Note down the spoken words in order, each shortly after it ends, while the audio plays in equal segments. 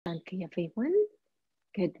Shanti, everyone.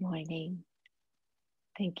 Good morning.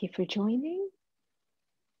 Thank you for joining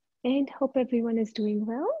and hope everyone is doing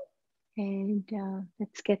well. And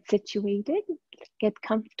let's get situated, get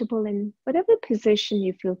comfortable in whatever position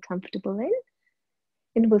you feel comfortable in.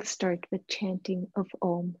 And we'll start with chanting of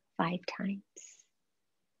Om 5 times.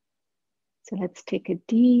 So let's take a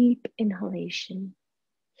deep inhalation.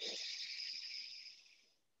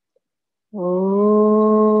 Om.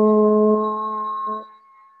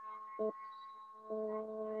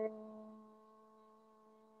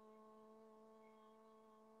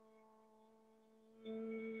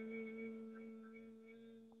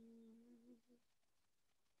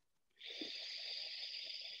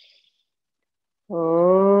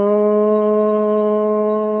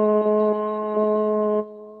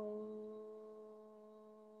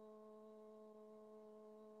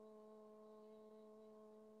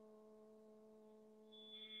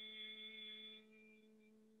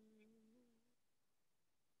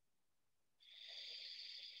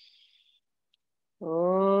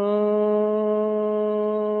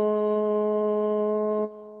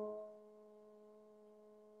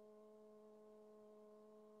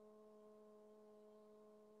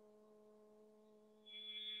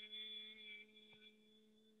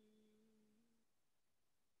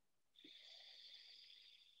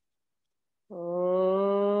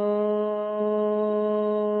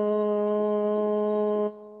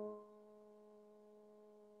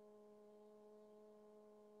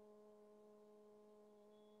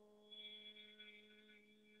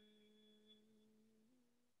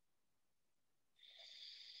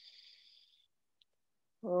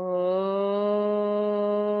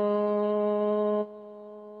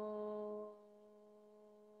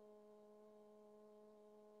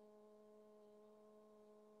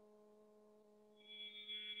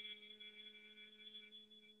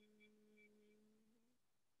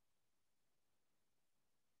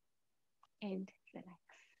 And relax.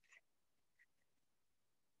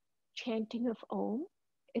 Chanting of Om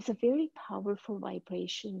is a very powerful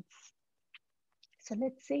vibration. So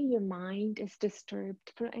let's say your mind is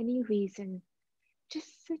disturbed for any reason.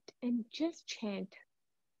 Just sit and just chant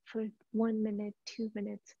for 1 minute, 2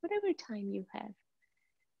 minutes, whatever time you have.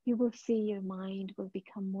 You will see your mind will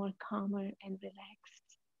become more calmer and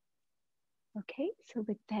relaxed. Okay, so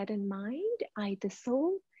with that in mind, I, the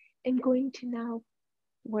soul, am going to now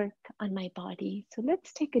work on my body. So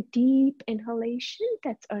let's take a deep inhalation.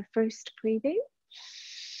 That's our first breathing.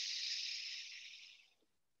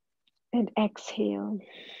 And exhale.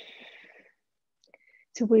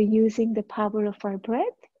 So we're using the power of our breath,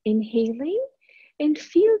 inhaling, and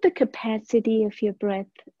feel the capacity of your breath,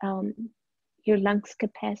 your lungs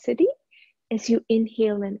capacity as you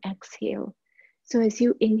inhale and exhale. So as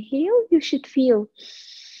you inhale, you should feel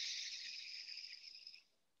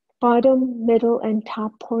bottom, middle, and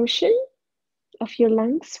top portion of your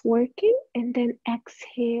lungs working, and then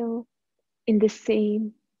exhale in the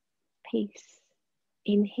same pace.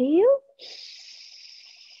 Inhale.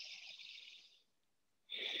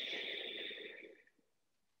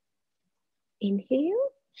 Inhale.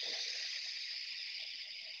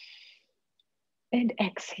 And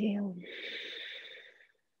exhale.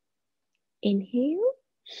 Inhale.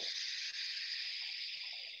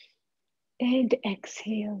 And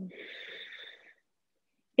exhale.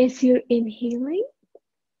 As you're inhaling,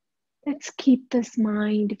 let's keep this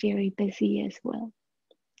mind very busy as well.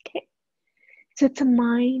 Okay? So it's a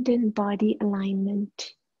mind and body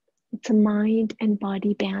alignment. It's a mind and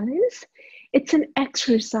body balance. It's an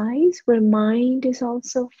exercise where mind is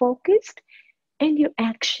also focused and your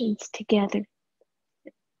actions together.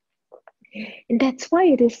 And that's why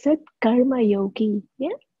it is said karma yogi.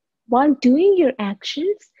 Yeah? While doing your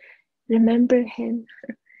actions, remember him.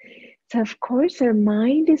 So of course, our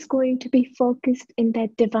mind is going to be focused in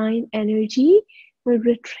that divine energy. We're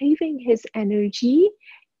retrieving his energy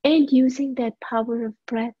and using that power of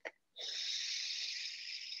breath.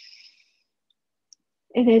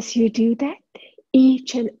 And as you do that,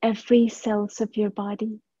 each and every cells of your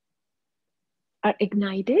body are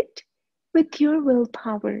ignited with your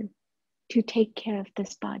willpower to take care of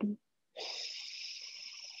this body.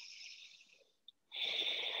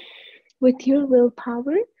 With your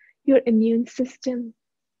willpower, your immune system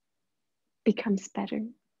becomes better.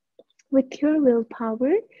 With your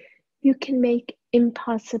willpower, you can make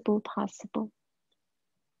impossible possible.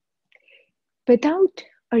 Without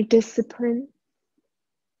our discipline,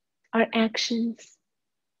 our actions,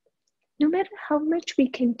 no matter how much we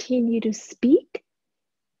continue to speak,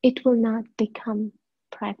 it will not become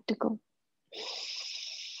practical.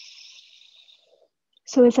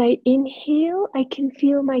 So as I inhale, I can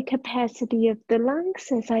feel my capacity of the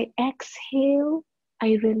lungs. As I exhale,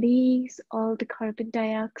 I release all the carbon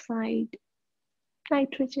dioxide,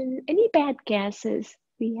 nitrogen, any bad gases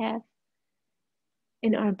we have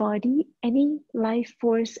in our body, any life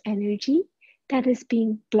force energy that is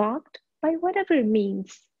being blocked by whatever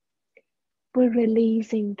means. We're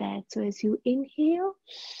releasing that. So as you inhale,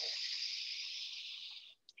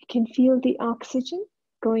 you can feel the oxygen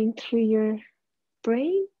going through your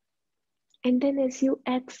brain. And then as you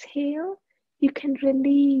exhale, you can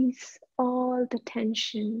release all the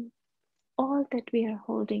tension, all that we are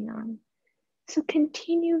holding on. So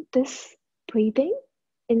continue this breathing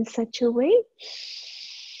in such a way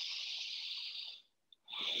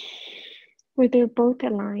where they're both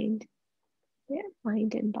aligned,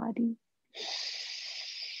 mind and body.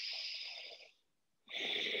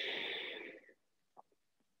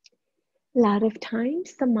 A lot of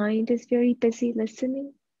times the mind is very busy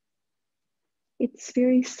listening. It's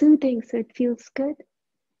very soothing, so it feels good.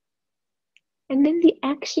 And then the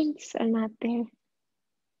actions are not there.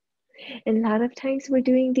 And a lot of times we're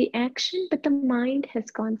doing the action, but the mind has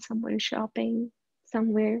gone somewhere shopping,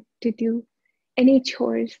 somewhere to do any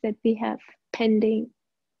chores that we have pending.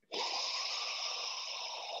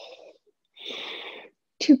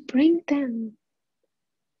 To bring them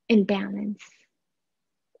in balance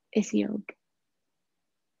is yoga.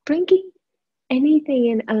 Bringing anything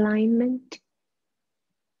in alignment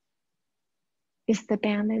is the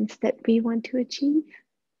balance that we want to achieve.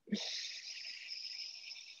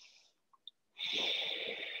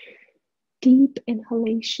 Deep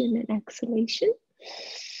inhalation and exhalation.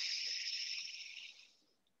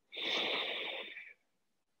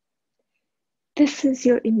 This is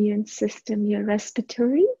your immune system. Your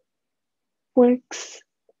respiratory works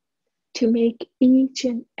to make each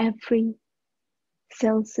and every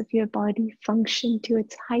cells of your body function to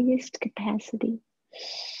its highest capacity.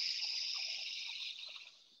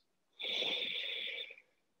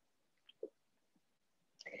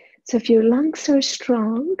 So if your lungs are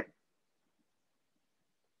strong,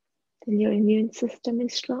 then your immune system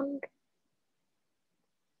is strong.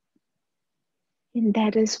 And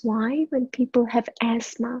that is why when people have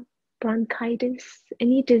asthma, bronchitis,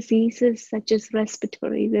 any diseases such as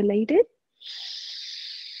respiratory related,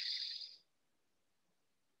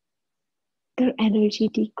 their energy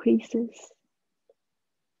decreases.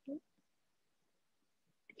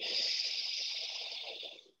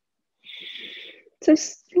 So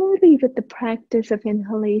slowly with the practice of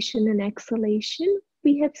inhalation and exhalation,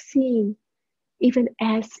 we have seen even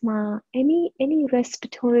asthma, any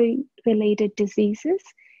respiratory related diseases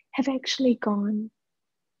have actually gone,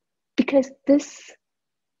 because this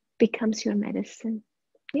becomes your medicine.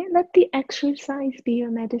 Yeah, let the exercise be your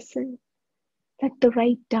medicine. Let the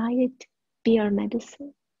right diet be our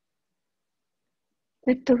medicine.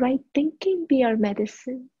 Let the right thinking be our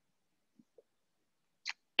medicine.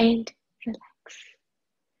 And relax.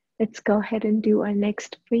 Let's go ahead and do our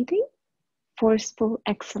next breathing. Forceful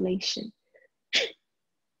exhalation.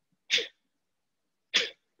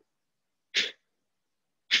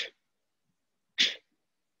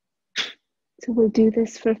 So we'll do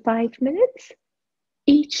this for 5 minutes.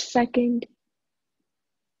 Each second,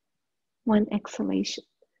 one exhalation.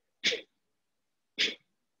 If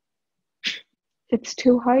it's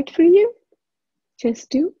too hard for you,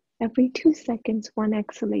 just do every 2 seconds, one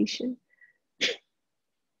exhalation.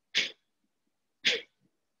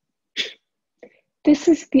 This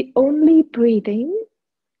is the only breathing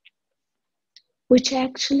which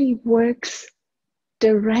actually works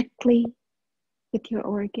directly with your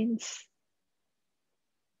organs.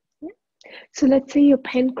 Yeah. So let's say your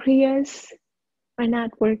pancreas are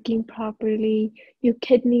not working properly, your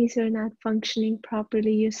kidneys are not functioning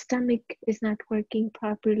properly, your stomach is not working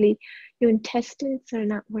properly, your intestines are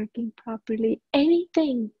not working properly,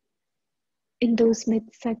 anything in those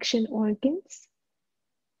midsection organs.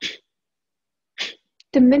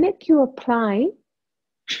 The minute you apply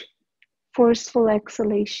forceful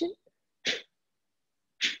exhalation,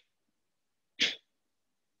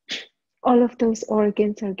 all of those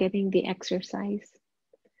organs are getting the exercise.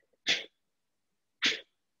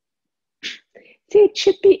 See, it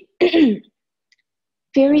should be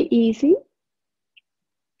very easy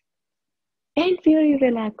and very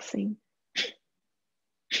relaxing.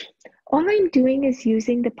 All I'm doing is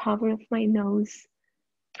using the power of my nose,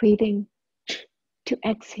 breathing to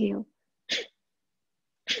exhale.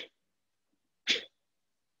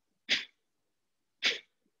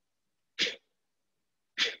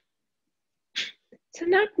 So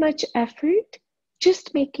not much effort,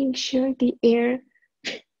 just making sure the air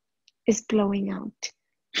is blowing out.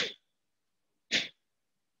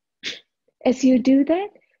 As you do that,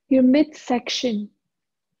 your midsection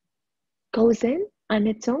goes in on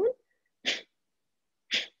its own.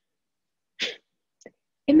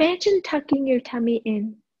 Imagine tucking your tummy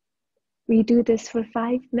in. We do this for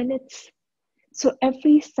 5 minutes. So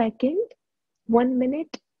every second, 1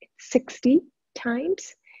 minute, 60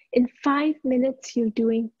 times. In 5 minutes, you're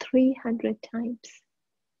doing 300 times.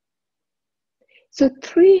 So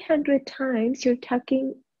 300 times you're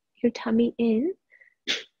tucking your tummy in.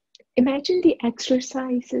 Imagine the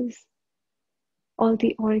exercises all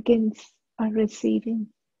the organs are receiving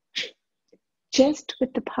just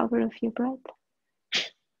with the power of your breath.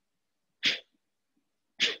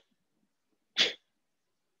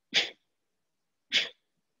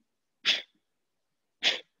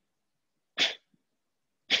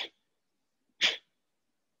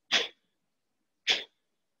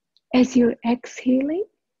 As you're exhaling,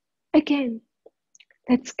 again,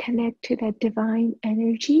 let's connect to that divine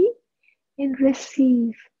energy and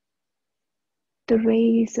receive the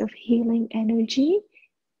rays of healing energy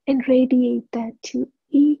and radiate that to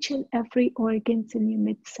each and every organs in your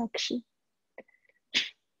midsection,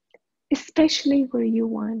 especially where you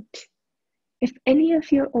want. If any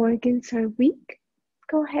of your organs are weak,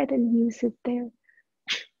 go ahead and use it there.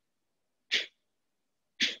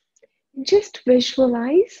 And just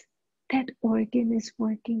visualize that organ is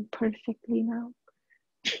working perfectly now.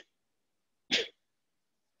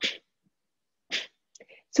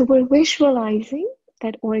 So we're visualizing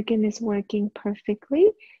that organ is working perfectly.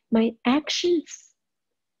 My actions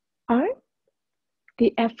are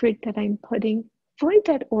the effort that I'm putting for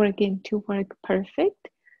that organ to work perfect.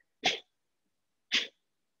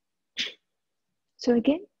 So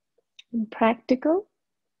again, in practical,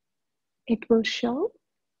 it will show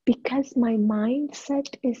because my mindset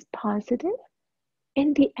is positive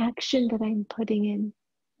and the action that I'm putting in.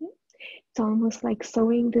 It's almost like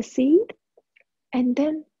sowing the seed and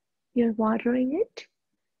then you're watering it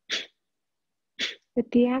with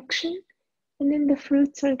the action, and then the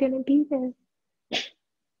fruits are going to be there.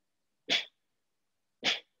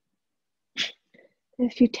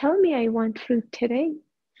 If you tell me I want fruit today,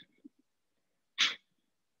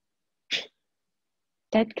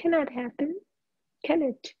 that cannot happen, can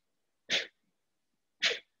it?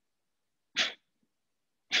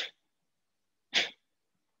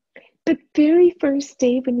 The very first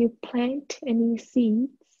day when you plant any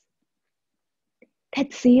seeds,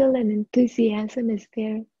 that zeal and enthusiasm is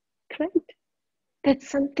there, correct? That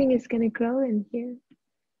something is going to grow in here.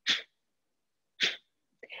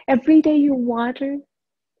 Every day you water,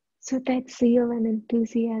 so that zeal and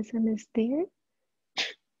enthusiasm is there.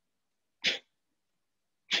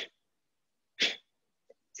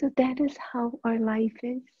 So that is how our life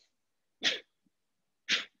is.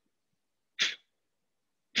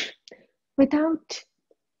 Without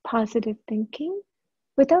positive thinking,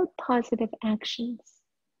 without positive actions,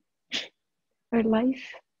 our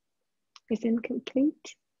life is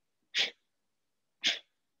incomplete.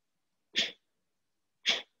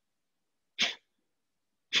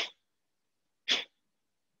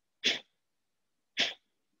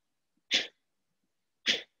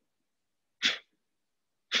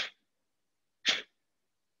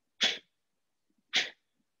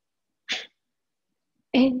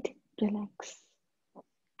 And relax.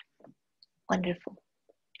 Wonderful.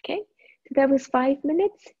 Okay, so that was 5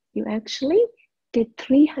 minutes. You actually did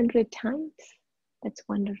 300 times. That's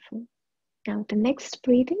wonderful. Now the next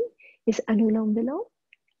breathing is Anulom Vilom,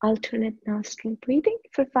 alternate nostril breathing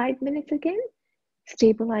for 5 minutes again,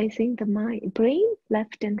 stabilizing the mind, brain,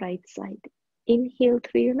 left and right side. Inhale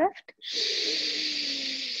through your left.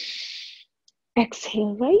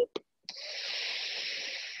 Exhale right.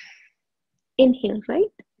 Inhale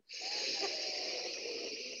right.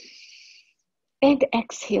 And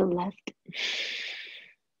exhale left.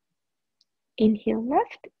 Inhale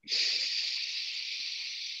left.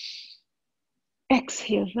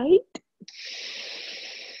 Exhale right.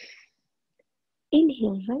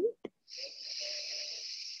 Inhale right.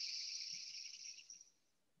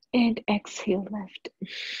 And exhale left.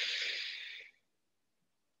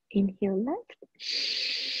 Inhale left.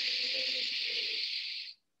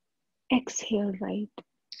 Exhale right.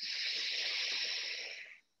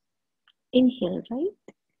 Inhale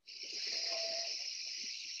right.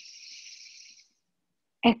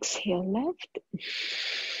 Exhale left.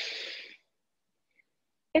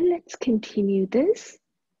 And let's continue this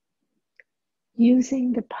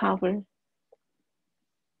using the power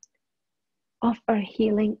of our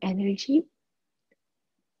healing energy,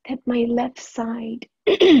 that my left side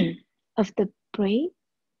of the brain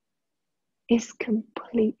is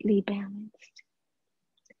completely balanced.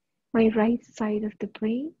 My right side of the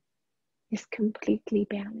brain is completely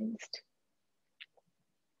balanced.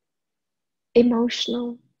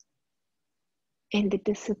 Emotional and the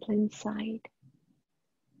discipline side,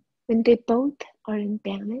 when they both are in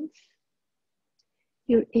balance,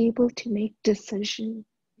 you're able to make decisions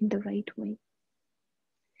in the right way.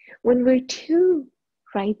 When we're too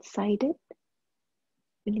right-sided,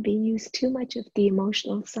 when we use too much of the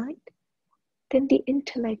emotional side, then the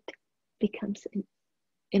intellect becomes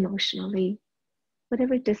emotionally.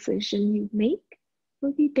 Whatever decision you make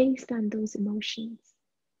will be based on those emotions.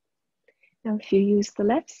 Now, if you use the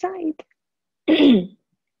left side,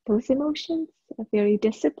 those emotions are very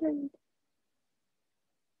disciplined.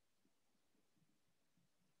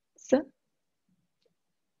 So,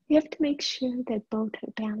 you have to make sure that both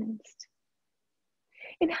are balanced.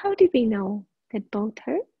 And how do we know that both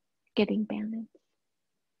are getting balanced?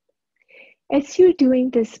 As you're doing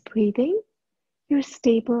this breathing, you're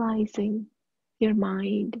stabilizing your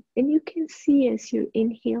mind. And you can see as you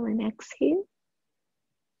inhale and exhale,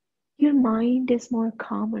 your mind is more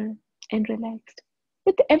calmer and relaxed.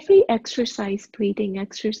 With every exercise, breathing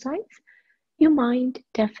exercise, your mind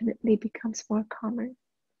definitely becomes more calmer.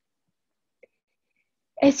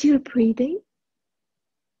 As you're breathing,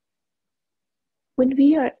 when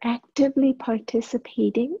we are actively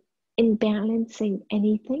participating in balancing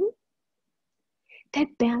anything, that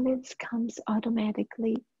balance comes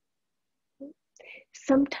automatically.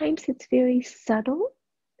 Sometimes it's very subtle,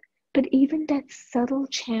 but even that subtle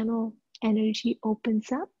channel energy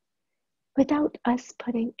opens up without us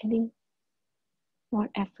putting any more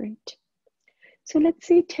effort. So let's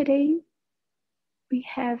say today we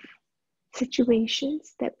have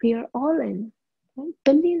situations that we are all in. Right?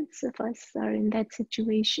 Billions of us are in that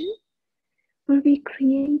situation where we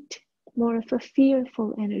create more of a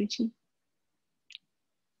fearful energy.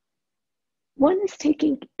 One is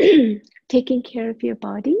taking care of your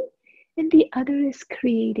body, and the other is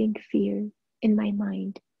creating fear in my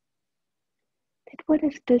mind. That what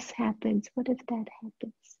if this happens? What if that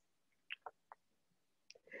happens?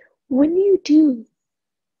 When you do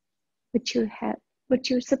what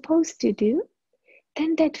you're supposed to do,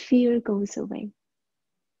 then that fear goes away.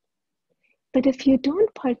 But if you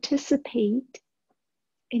don't participate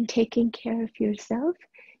in taking care of yourself,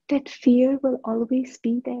 that fear will always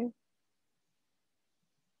be there.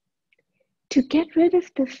 To get rid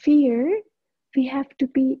of the fear, we have to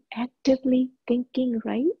be actively thinking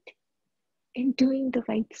right and doing the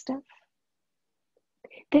right stuff.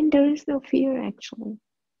 Then there is no fear actually.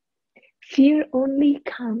 Fear only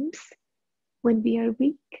comes when we are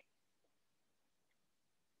weak.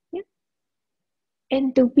 Yeah?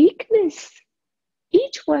 And the weakness,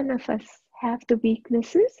 each one of us have the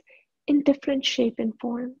weaknesses in different shape and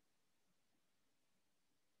form.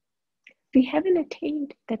 We haven't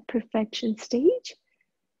attained that perfection stage.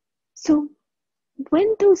 So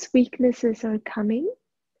when those weaknesses are coming,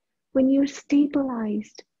 when you're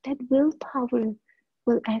stabilized, that willpower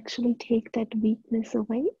will actually take that weakness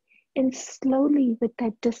away, and slowly with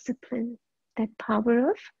that discipline, that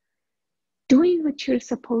power of doing what you're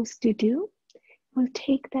supposed to do will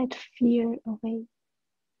take that fear away.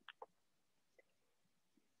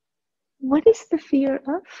 What is the fear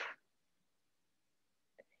of?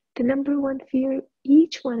 The number one fear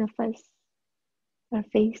each one of us are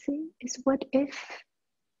facing is what if?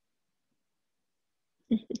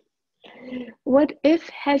 What if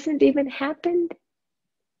hasn't even happened?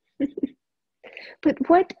 But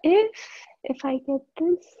what if I get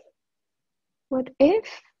this? What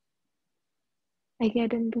if I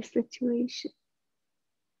get in this situation?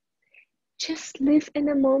 Just live in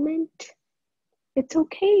a moment. It's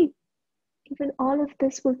okay. Even all of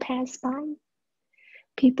this will pass by.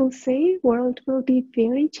 People say world will be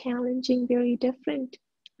very challenging, very different.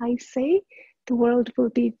 I say the world will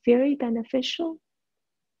be very beneficial.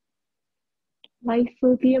 Life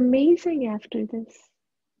will be amazing after this.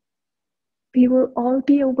 We will all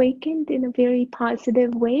be awakened in a very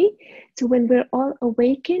positive way. So when we're all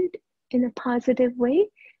awakened in a positive way,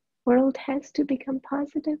 world has to become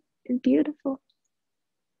positive and beautiful.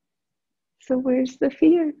 So where's the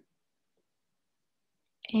fear?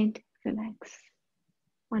 And relax.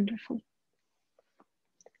 Wonderful.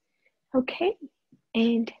 Okay,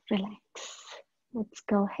 and relax. Let's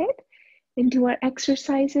go ahead and do our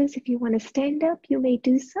exercises. If you want to stand up, you may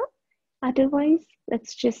do so. Otherwise,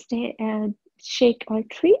 let's just shake our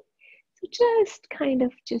tree. So just kind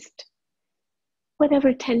of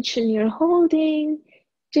whatever tension you're holding,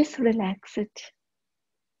 just relax it.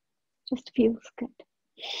 Just feels good.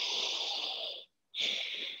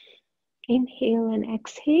 Inhale and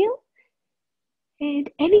exhale.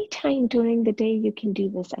 And anytime during the day, you can do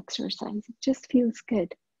this exercise. It just feels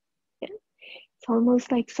good. Yeah? It's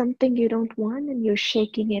almost like something you don't want and you're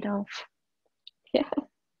shaking it off. Yeah.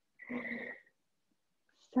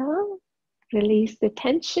 So release the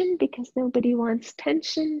tension because nobody wants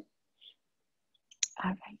tension. All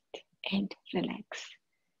right. And relax.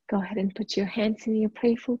 Go ahead and put your hands in your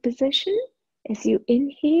playful position. As you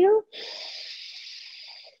inhale,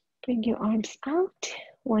 bring your arms out.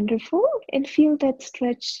 Wonderful. And feel that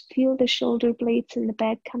stretch. Feel the shoulder blades in the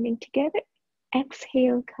back coming together.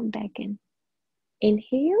 Exhale, come back in.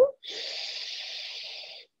 Inhale.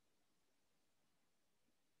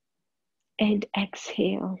 And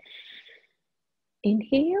exhale.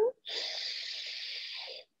 Inhale.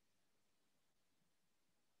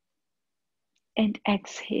 And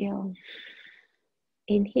exhale.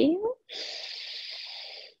 Inhale.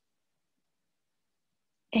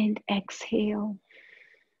 And exhale.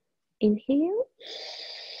 Inhale.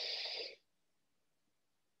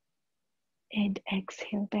 And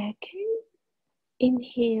exhale back in.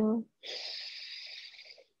 Inhale.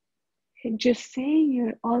 And just say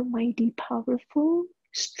you're almighty powerful,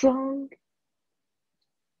 strong,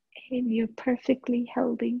 and you're perfectly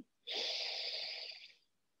healthy.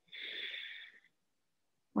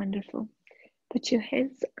 Wonderful. Put your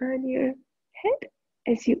hands on your head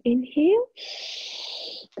as you inhale.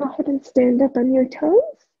 Go ahead and stand up on your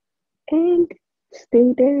toes and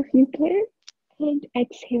stay there if you can. And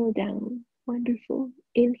exhale down. Wonderful.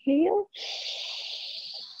 Inhale.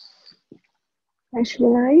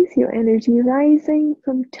 Visualize your energy rising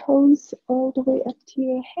from toes all the way up to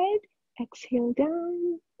your head. Exhale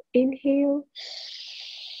down. Inhale.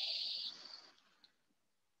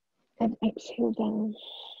 And exhale down.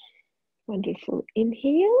 Wonderful.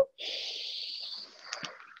 Inhale.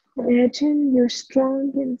 Imagine you're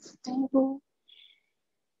strong and stable.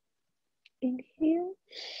 Inhale.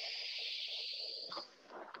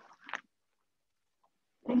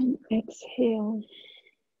 And exhale.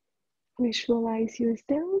 Visualize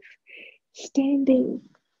yourself standing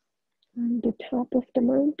on the top of the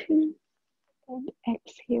mountain and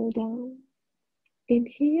exhale down.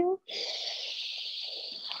 Inhale.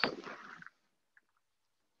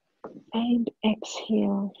 And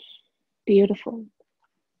exhale. Beautiful.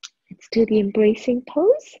 Let's do the embracing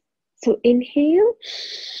pose. So inhale.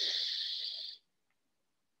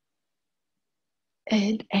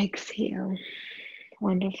 And exhale.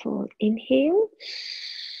 Wonderful. Inhale.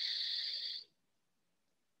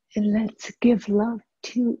 And let's give love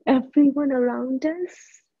to everyone around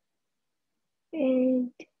us.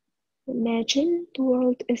 And imagine the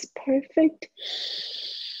world is perfect.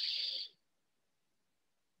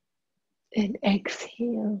 And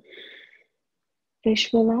exhale.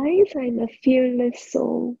 Visualize I'm a fearless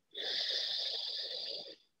soul.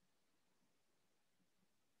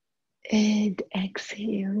 And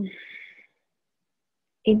exhale.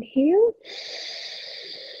 Inhale.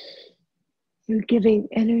 You're giving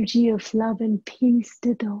energy of love and peace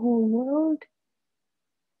to the whole world.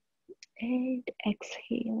 And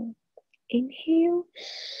exhale. Inhale.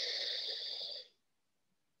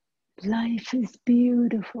 Life is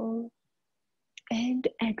beautiful. And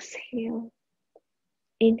exhale.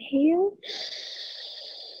 Inhale.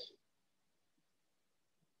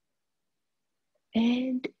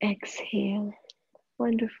 And exhale.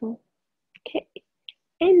 Wonderful. Okay.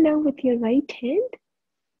 And now with your right hand,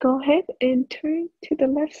 go ahead and turn to the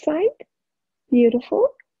left side. Beautiful.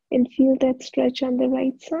 And feel that stretch on the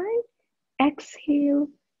right side. Exhale.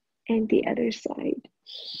 And the other side.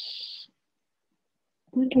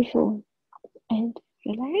 Wonderful. And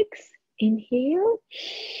relax. Inhale.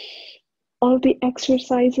 All the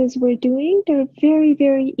exercises we're doing, they're very,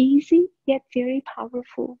 very easy, yet very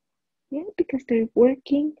powerful. Yeah, because they're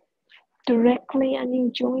working directly on your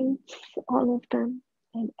joints, all of them.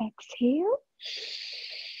 And exhale.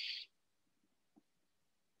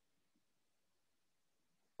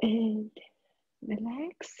 And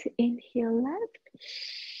relax. Inhale left.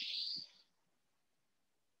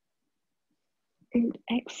 And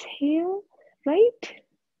exhale right.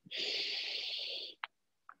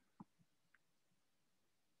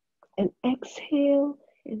 And exhale.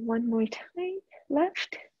 And one more time.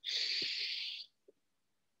 Left.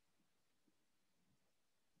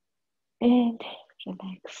 And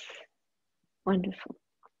relax. Wonderful.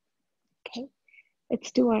 Okay.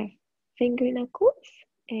 Let's do our finger knuckles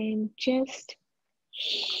and just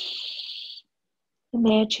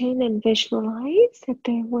imagine and visualize that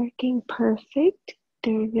they're working perfect.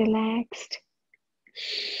 They're relaxed.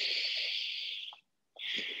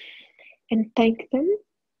 And thank them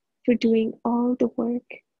for doing all the work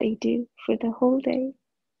they do for the whole day.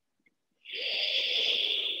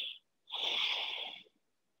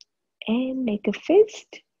 And make a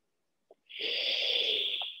fist.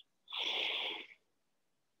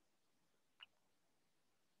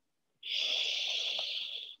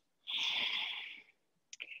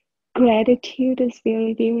 Gratitude is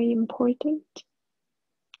very, very important.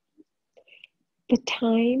 The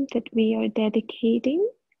time that we are dedicating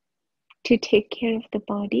to take care of the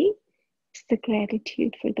body is the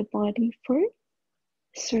gratitude for the body for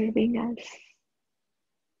serving us.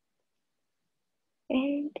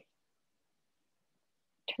 And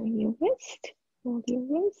turn your wrist, hold your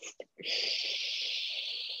wrist.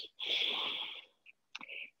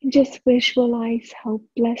 And just visualize how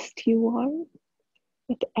blessed you are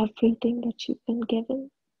with everything that you've been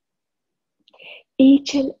given.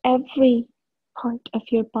 Each and every part of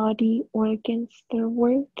your body, organs, their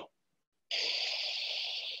worth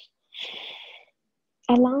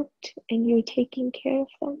a lot, and you're taking care of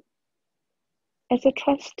them. As a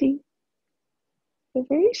trustee,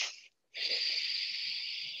 reverse.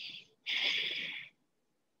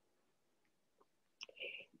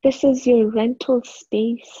 This is your rental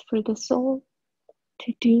space for the soul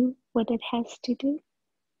to do what it has to do.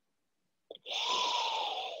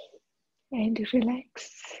 And relax.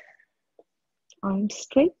 Arms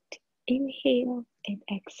straight. Inhale and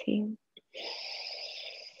exhale.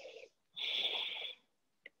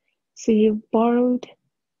 So you borrowed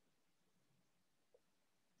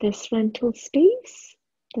this rental space,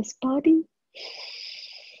 this body.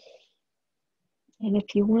 And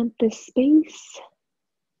if you want this space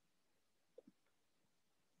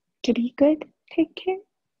to be good, take care.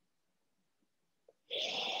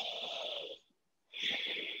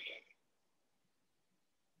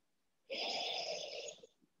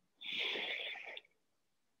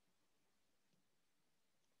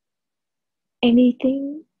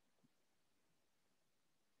 Anything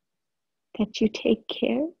that you take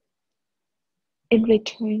care, in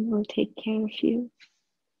return will take care of you.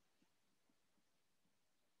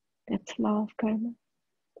 That's law of karma.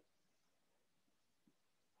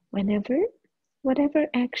 Whatever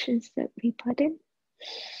actions that we put in,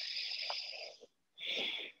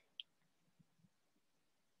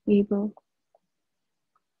 we will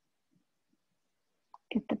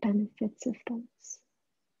get the benefits of those.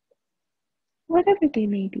 Whatever they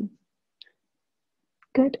may be,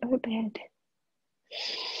 good or bad.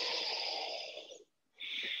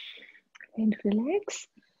 And relax.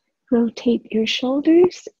 Rotate your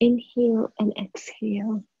shoulders. Inhale and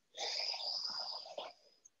exhale.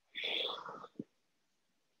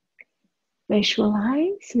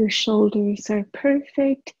 Visualize your shoulders are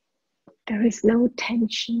perfect. There is no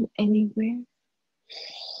tension anywhere.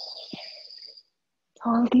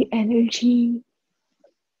 All the energy,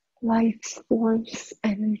 life's force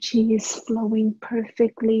energy is flowing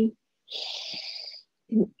perfectly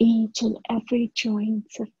in each and every joint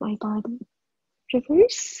of my body.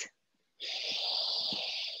 Reverse.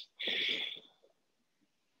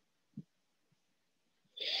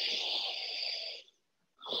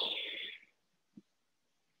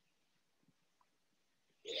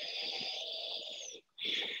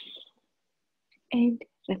 And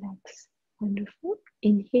relax. Wonderful.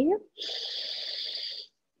 Inhale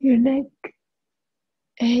your neck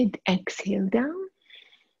and exhale down.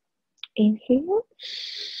 Inhale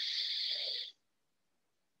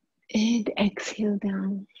and exhale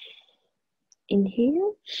down.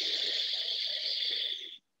 Inhale,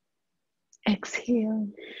 exhale.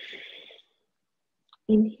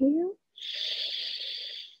 Inhale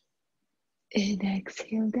and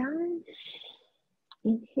exhale down.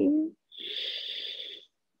 Inhale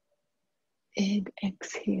and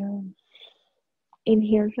exhale.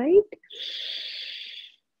 Inhale right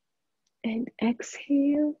and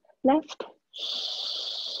exhale left.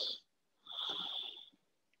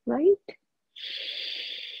 Right,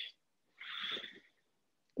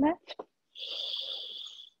 left,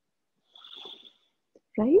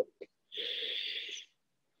 right,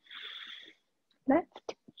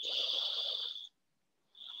 left,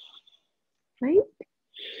 right,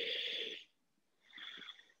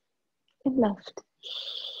 and left.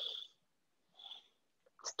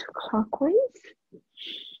 Let's do clockwise.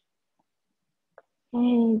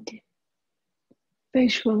 And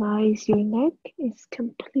visualize your neck is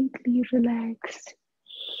completely relaxed.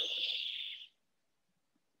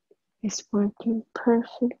 It's working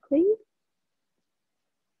perfectly.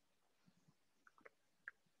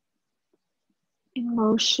 In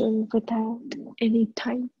motion without any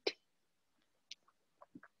tight.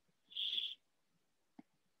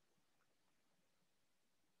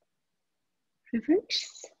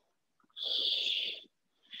 Reverse.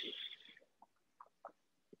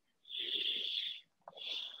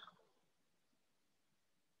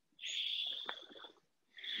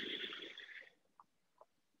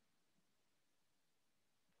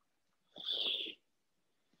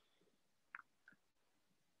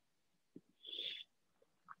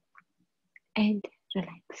 and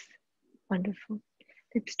relax. Wonderful.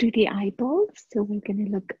 Let's do the eyeballs. So we're going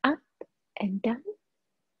to look up and down,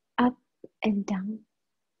 up and down,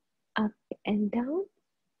 up and down,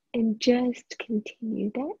 and just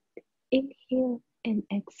continue that. Inhale and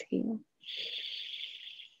exhale.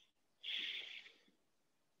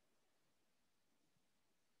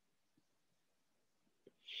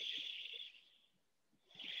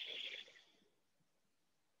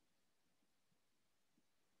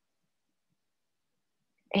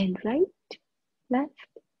 And right, left,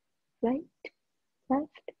 right,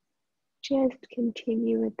 left. Just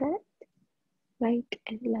continue with that, right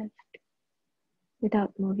and left,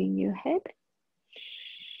 without moving your head.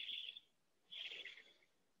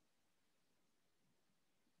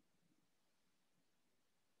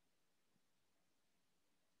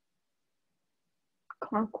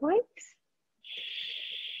 Clockwise.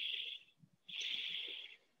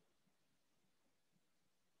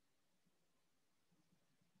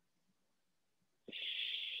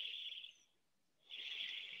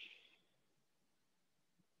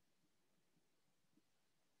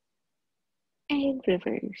 And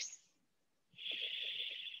reverse.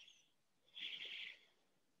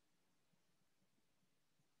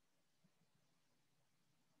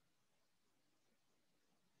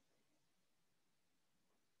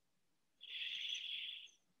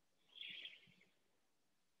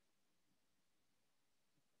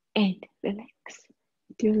 And relax.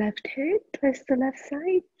 With your left hand, twist the left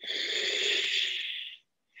side.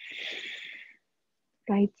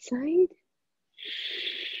 Right side.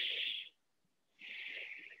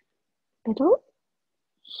 Middle.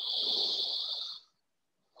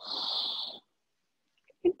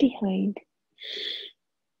 And behind.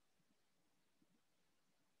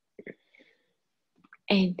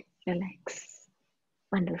 And relax.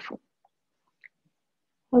 Wonderful.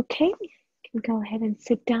 Okay, you can go ahead and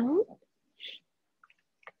sit down.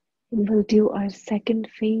 And we'll do our second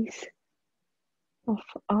phase of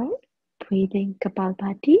our breathing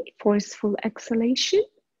Kapalbhati, forceful exhalation.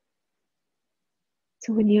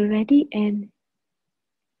 So when you're ready, and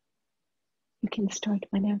you can start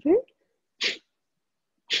whenever.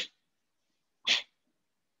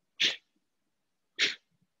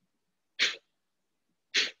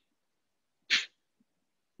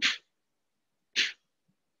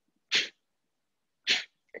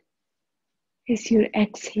 As you're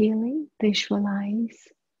exhaling, visualize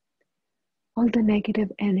all the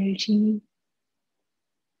negative energy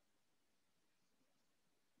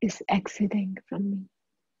is exiting from me.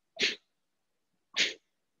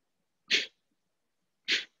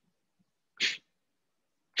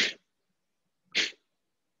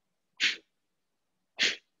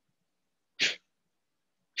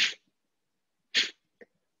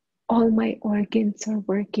 All my organs are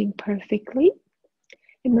working perfectly,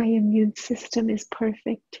 and my immune system is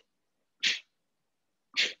perfect.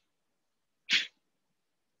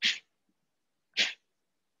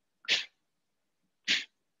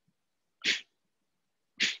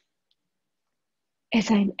 As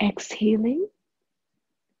I'm exhaling,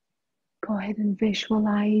 go ahead and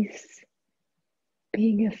visualize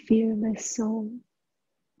being a fearless soul.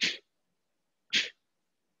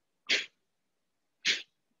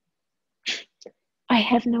 I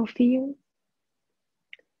have no fear.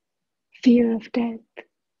 Fear of death.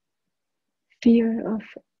 Fear of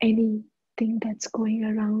anything that's going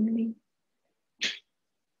around me.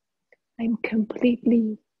 I'm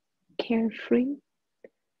completely carefree.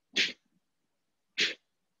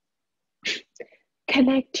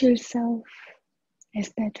 Connect yourself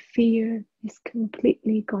as that fear is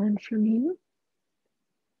completely gone from you.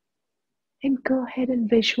 And go ahead and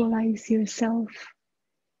visualize yourself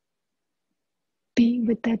being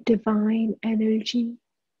with that divine energy.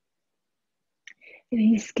 And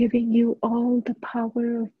He's giving you all the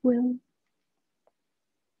power of will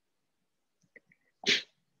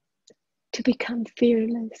to become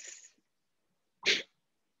fearless.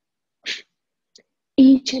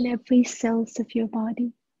 Each and every cells of your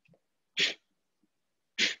body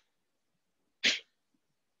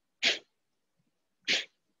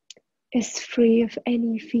is free of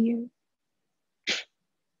any fear.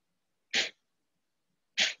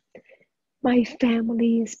 My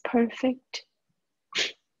family is perfect.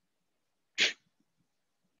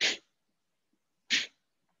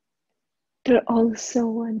 They're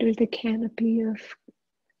also under the canopy of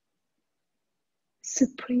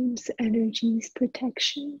Supreme's energies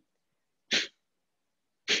protection.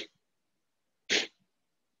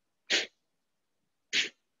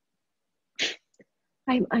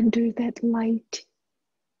 I'm under that light,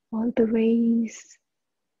 all the rays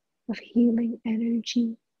of healing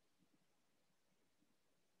energy.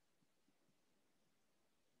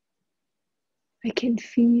 I can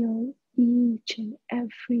feel each and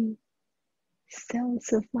every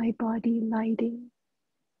cells of my body lighting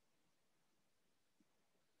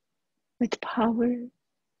with power.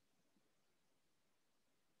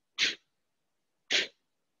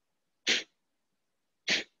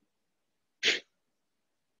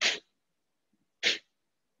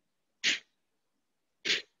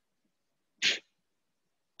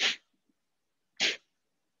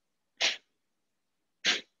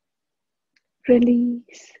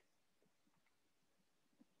 Release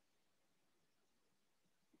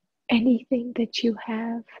anything that you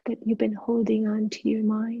have that you've been holding on to your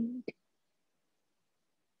mind.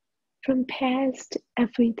 From past,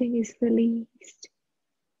 everything is released.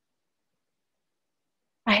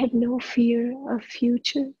 I have no fear of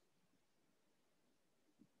future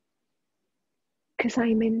because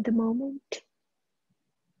I'm in the moment.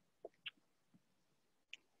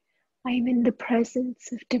 I'm in the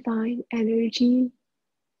presence of divine energy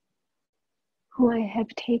who I have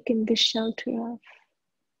taken the shelter of.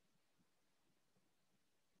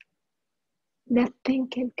 Nothing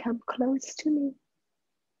can come close to me.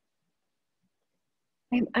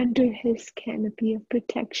 I'm under his canopy of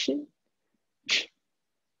protection.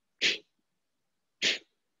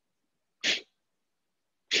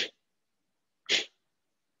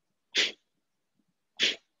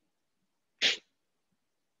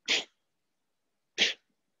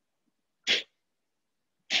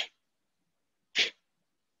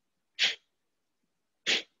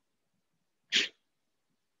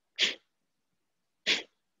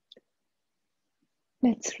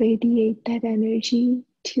 Let's radiate that energy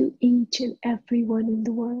to each and everyone in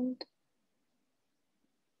the world.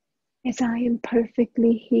 As I am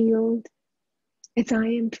perfectly healed, as I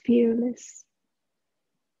am fearless,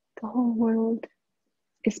 the whole world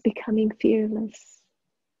is becoming fearless.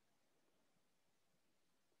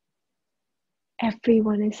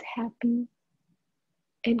 Everyone is happy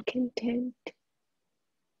and content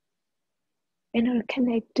and are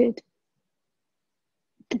connected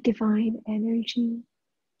to divine energy,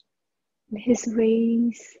 and his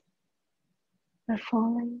rays are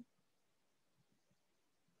falling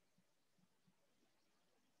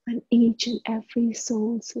on each and every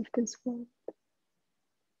souls of this world.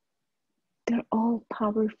 They're all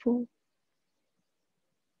powerful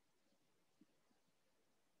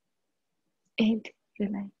and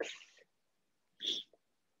relax.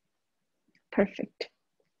 Perfect.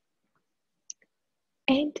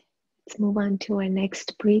 And let's move on to our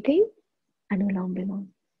next breathing, Anulam Vilom.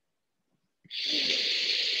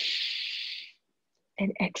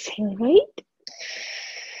 And exhale right.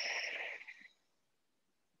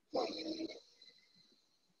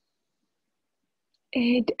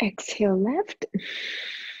 And exhale left.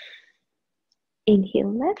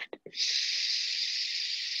 Inhale left.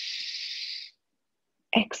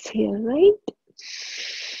 Exhale right.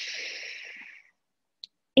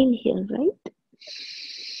 Inhale right.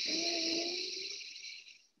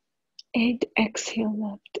 And exhale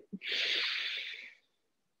left.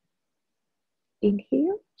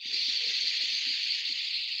 Inhale.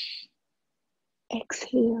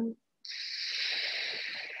 Exhale.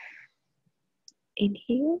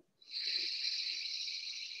 Inhale.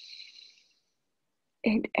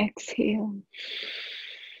 And exhale.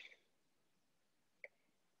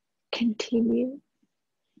 Continue.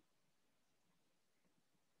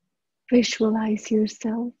 Visualize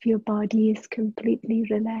yourself. Your body is completely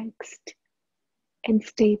relaxed and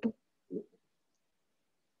stable.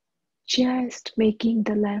 Just making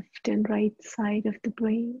the left and right side of the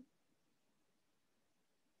brain.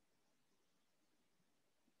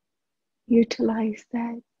 Utilize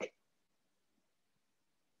that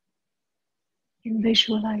and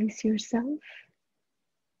visualize yourself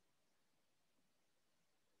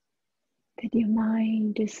that your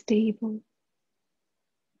mind is stable.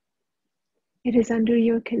 It is under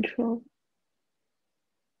your control.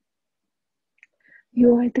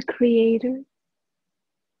 You are the creator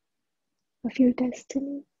of your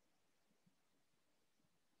destiny.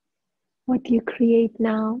 What you create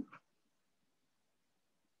now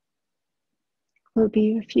will be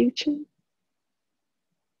your future.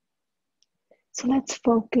 So let's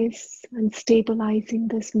focus on stabilizing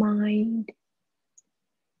this mind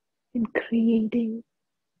and creating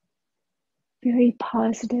a very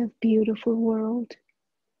positive, beautiful world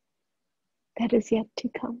that is yet to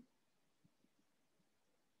come.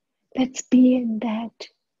 Let's be in that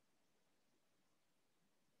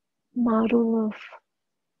model of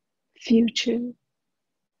future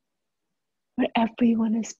where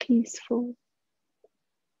everyone is peaceful,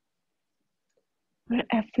 where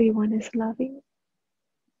everyone is loving.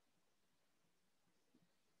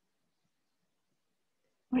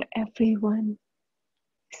 where everyone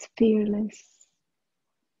is fearless,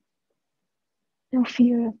 no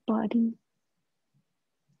fear of body,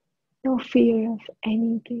 no fear of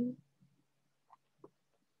anything.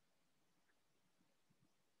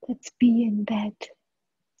 Let's be in that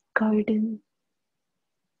garden.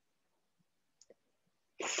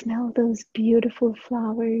 Smell those beautiful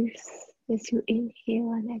flowers as you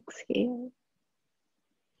inhale and exhale.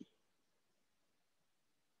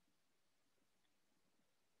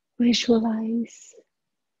 Visualize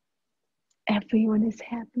everyone is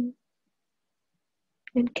happy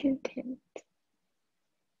and content.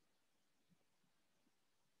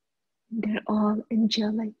 They're all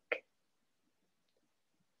angelic,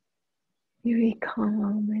 very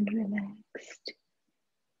calm and relaxed.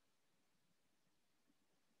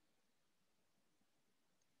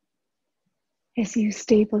 As you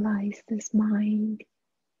stabilize this mind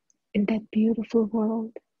in that beautiful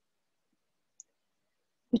world,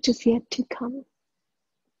 which is yet to come,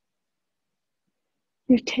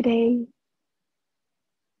 your today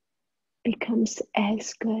becomes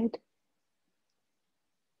as good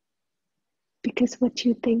because what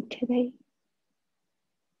you think today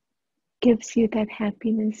gives you that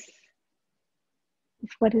happiness of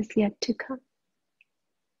what is yet to come.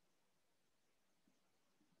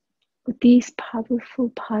 With these powerful,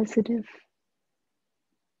 positive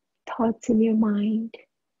thoughts in your mind,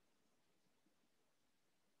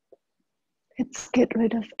 let's get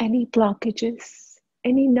rid of any blockages,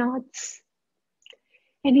 any knots,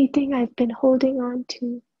 anything I've been holding on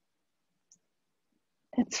to.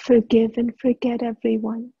 Let's forgive and forget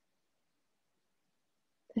everyone.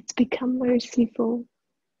 Let's become merciful.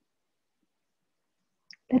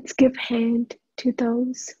 Let's give hand to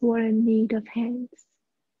those who are in need of hands.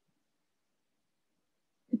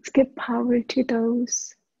 Let's give power to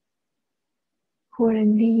those who are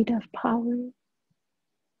in need of power.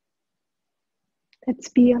 Let's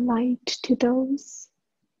be a light to those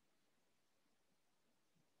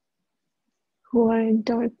who are in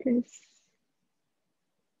darkness.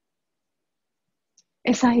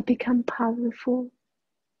 As I become powerful,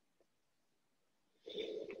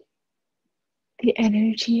 the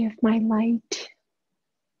energy of my light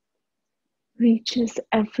reaches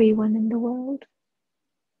everyone in the world.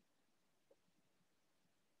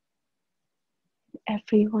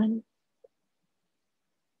 Everyone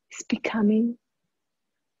is becoming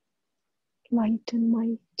light and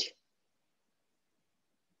might.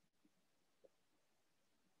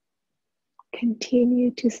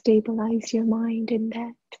 Continue to stabilize your mind in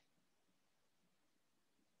that.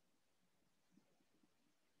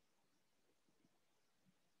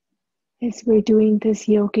 As we're doing this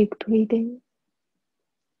yogic breathing,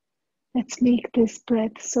 let's make this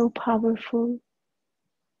breath so powerful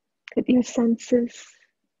that your senses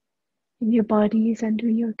and your body is under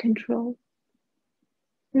your control.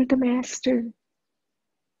 You're the master.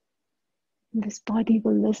 And this body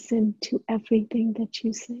will listen to everything that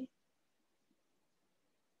you say.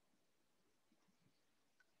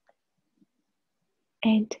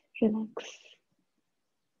 And relax.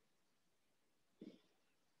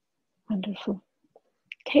 Wonderful.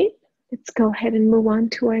 Okay, let's go ahead and move on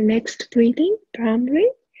to our next breathing, Bhramri.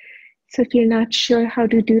 So if you're not sure how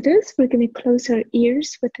to do this, we're going to close our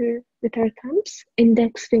ears with our thumbs.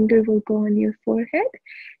 Index finger will go on your forehead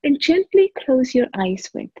and gently close your eyes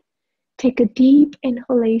with. Take a deep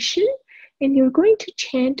inhalation and you're going to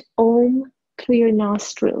chant Om through your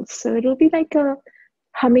nostrils. So it'll be like a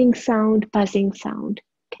humming sound, buzzing sound.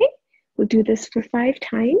 Okay, we'll do this for 5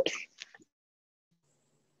 times.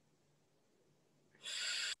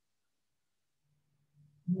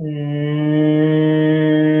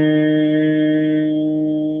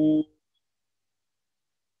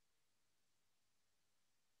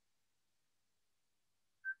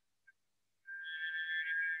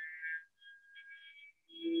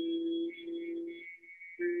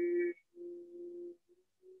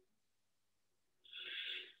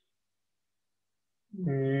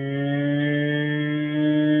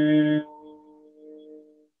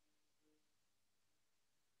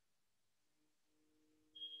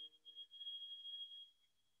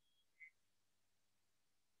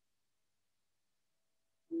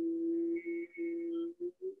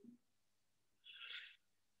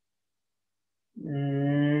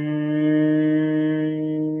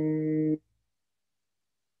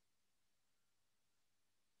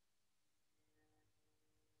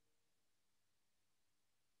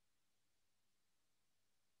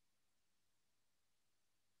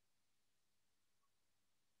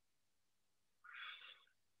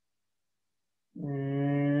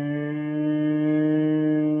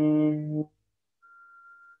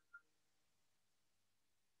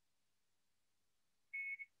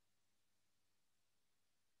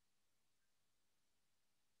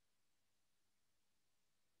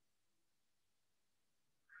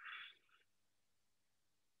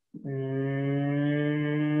 Okay,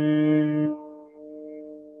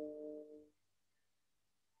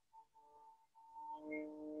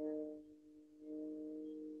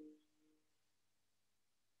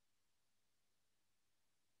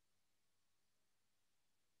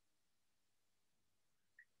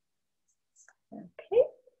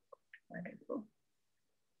 wonderful.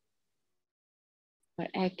 Or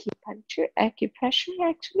acupressure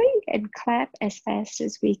actually, and clap as fast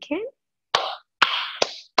as we can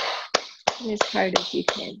and as hard as you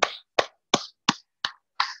can.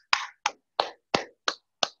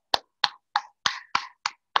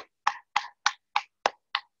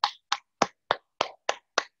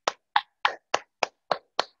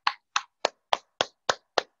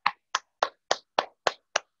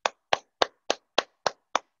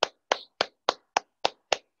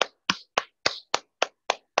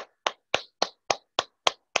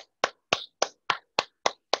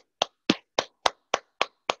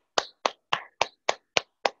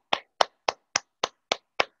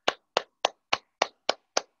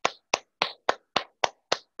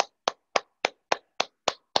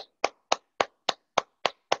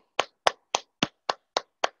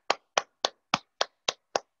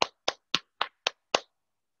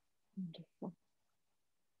 Wonderful.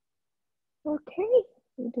 Okay,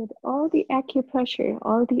 you did all the acupressure.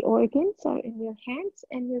 All the organs are in your hands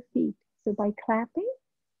and your feet. So by clapping,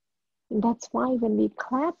 and that's why when we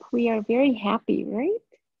clap, we are very happy,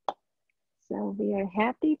 right? So we are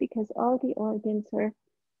happy because all the organs are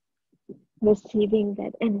receiving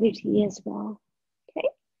that energy as well. Okay,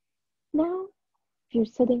 now if you're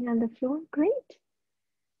sitting on the floor, great.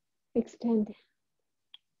 Extend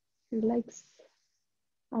your legs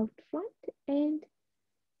out front and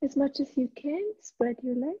as much as you can, spread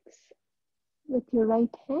your legs. With your right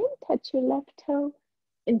hand, touch your left toe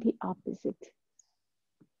and the opposite.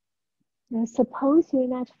 Now suppose you're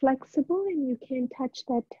not flexible and you can't touch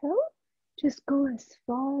that toe, just go as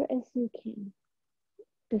far as you can.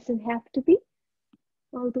 Doesn't have to be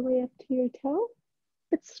all the way up to your toe,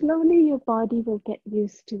 but slowly your body will get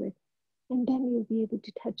used to it. And then you'll be able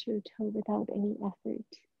to touch your toe without any effort.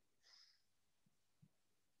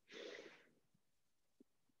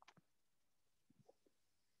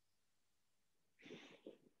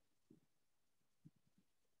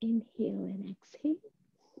 Inhale and exhale.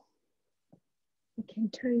 You can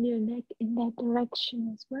turn your neck in that direction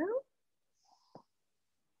as well.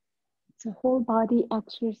 It's a whole body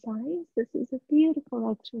exercise. This is a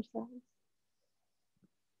beautiful exercise.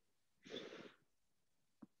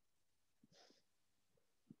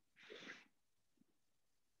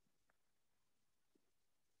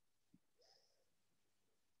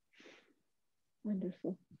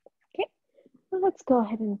 Wonderful. Okay, well, let's go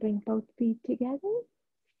ahead and bring both feet together.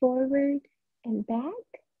 Forward and back.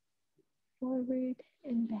 Forward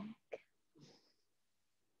and back.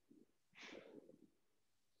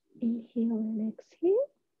 Inhale and exhale.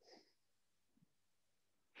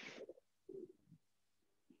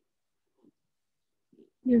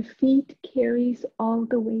 Your feet carries all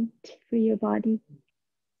the weight for your body.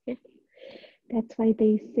 That's why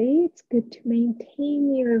they say it's good to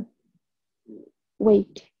maintain your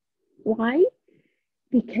weight. Why?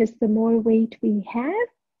 Because the more weight we have,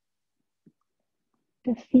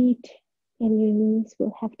 the feet and your knees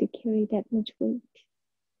will have to carry that much weight.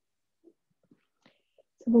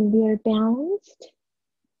 So when we are balanced,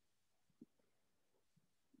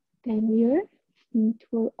 then your feet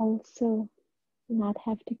will also not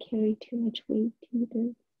have to carry too much weight either.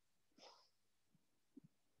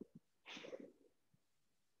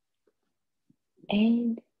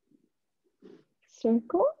 And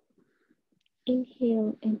circle,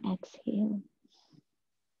 inhale and exhale.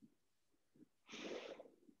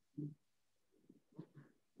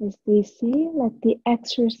 As they say, let the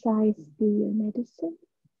exercise be your medicine.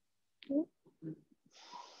 Okay.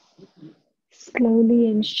 Slowly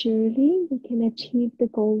and surely, we can achieve the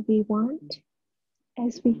goal we want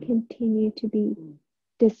as we continue to be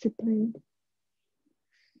disciplined.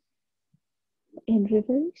 In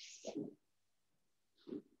reverse.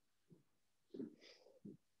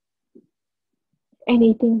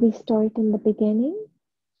 Anything we start in the beginning,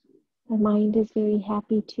 our mind is very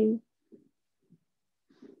happy to.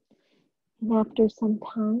 And after some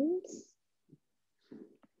times,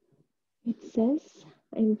 it says,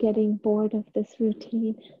 I'm getting bored of this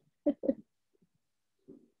routine.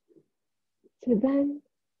 So then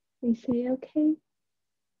we say, okay,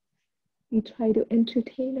 we try to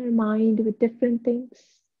entertain our mind with different things.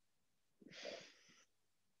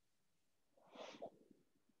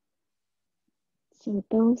 So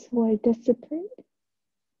those who are disciplined,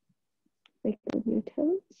 wiggle your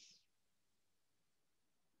toes.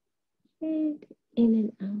 And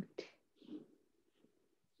in and out.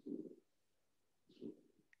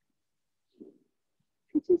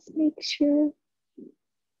 So just make sure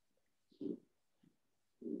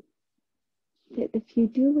that if you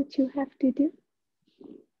do what you have to do,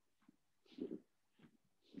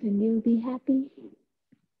 then you'll be happy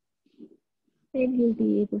and you'll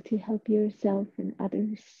be able to help yourself and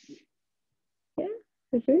others. Yeah,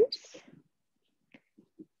 reverse.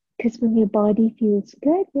 Because when your body feels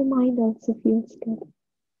good, your mind also feels good.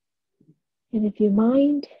 And if your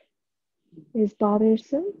mind is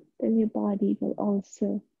bothersome, then your body will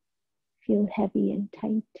also feel heavy and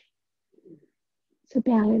tight. So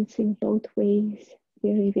balancing both ways,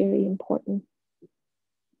 very, very important.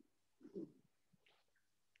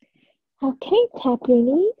 Okay, tap your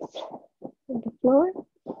knees on the floor.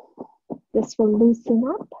 This will loosen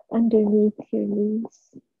up underneath your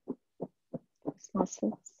knees, those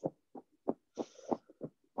muscles.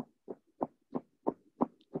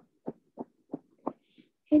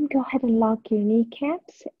 And go ahead and lock your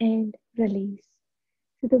kneecaps and release.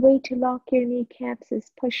 So the way to lock your kneecaps is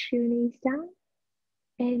push your knees down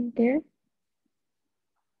and they're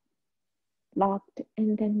locked.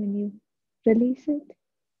 And then when you release it,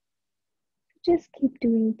 just keep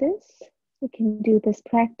doing this. You can do this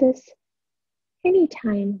practice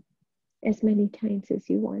anytime, as many times as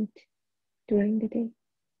you want during the day.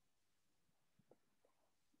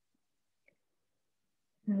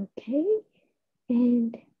 Okay,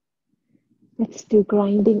 and let's do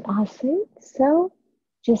grinding asana. So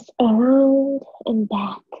just around and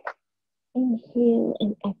back. Inhale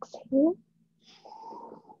and exhale.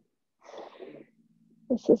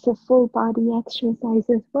 This is a full body exercise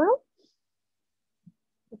as well.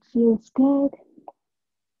 It feels good.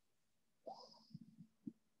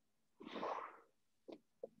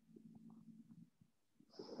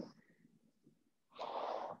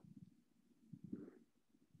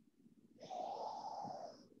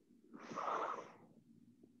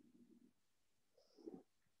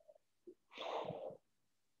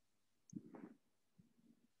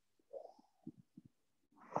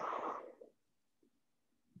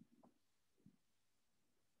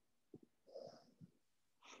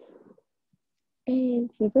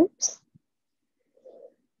 And reverse.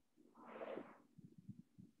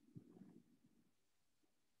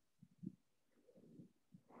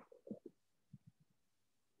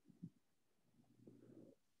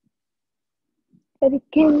 But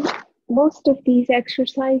again, most of these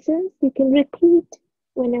exercises you can repeat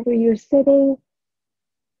whenever you're sitting,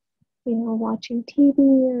 watching TV,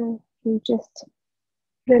 or you're just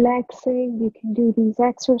relaxing. You can do these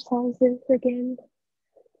exercises again.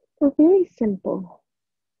 They're very simple.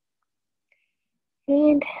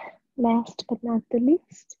 And last but not the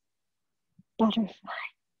least, butterfly.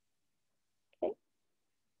 Okay.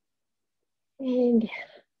 And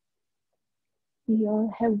we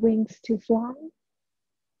all have wings to fly.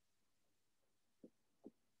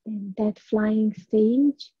 And that flying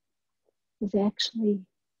stage is actually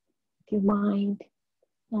your mind,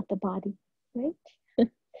 not the body, right?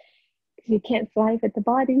 Because you can't fly with the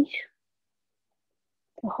body.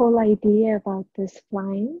 The whole idea about this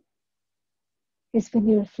flying is when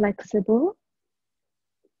you're flexible,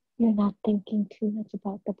 you're not thinking too much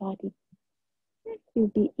about the body. You'll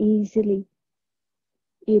be easily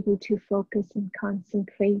able to focus and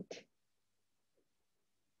concentrate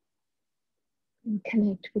and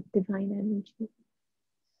connect with divine energy.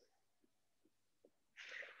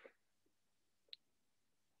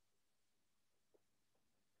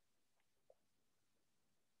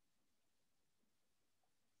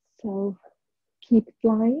 So keep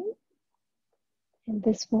flying, and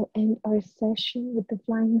this will end our session with the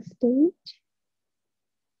flying stage.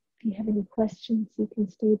 If you have any questions, you can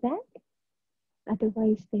stay back.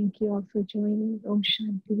 Otherwise, thank you all for joining. Om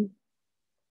Shanti.